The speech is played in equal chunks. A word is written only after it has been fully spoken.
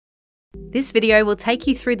This video will take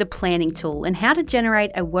you through the planning tool and how to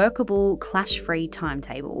generate a workable, clash-free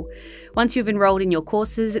timetable. Once you've enrolled in your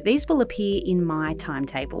courses, these will appear in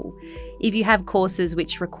myTimetable. If you have courses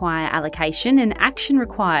which require allocation, an action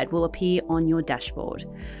required will appear on your dashboard.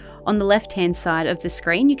 On the left-hand side of the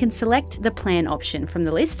screen, you can select the plan option from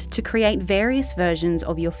the list to create various versions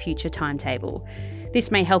of your future timetable.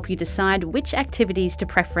 This may help you decide which activities to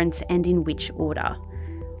preference and in which order.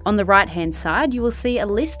 On the right-hand side, you will see a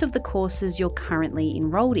list of the courses you're currently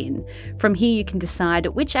enrolled in. From here, you can decide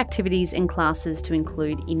which activities and classes to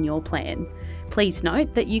include in your plan. Please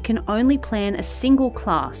note that you can only plan a single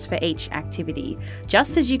class for each activity,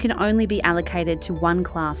 just as you can only be allocated to one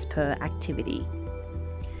class per activity.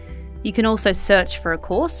 You can also search for a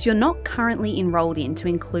course you're not currently enrolled in to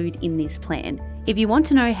include in this plan, if you want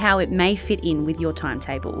to know how it may fit in with your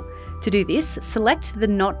timetable. To do this, select the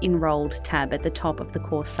Not Enrolled tab at the top of the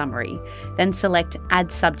course summary, then select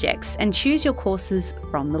Add Subjects and choose your courses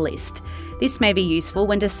from the list. This may be useful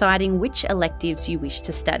when deciding which electives you wish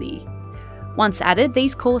to study. Once added,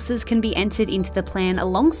 these courses can be entered into the plan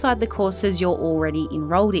alongside the courses you're already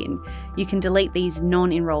enrolled in. You can delete these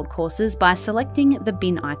non-enrolled courses by selecting the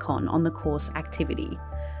bin icon on the course activity.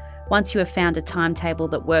 Once you have found a timetable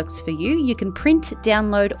that works for you, you can print,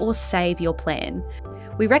 download, or save your plan.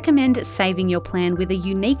 We recommend saving your plan with a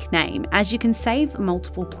unique name, as you can save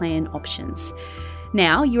multiple plan options.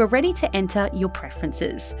 Now you are ready to enter your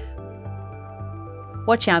preferences.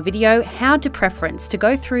 Watch our video, How to Preference, to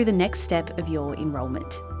go through the next step of your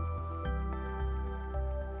enrolment.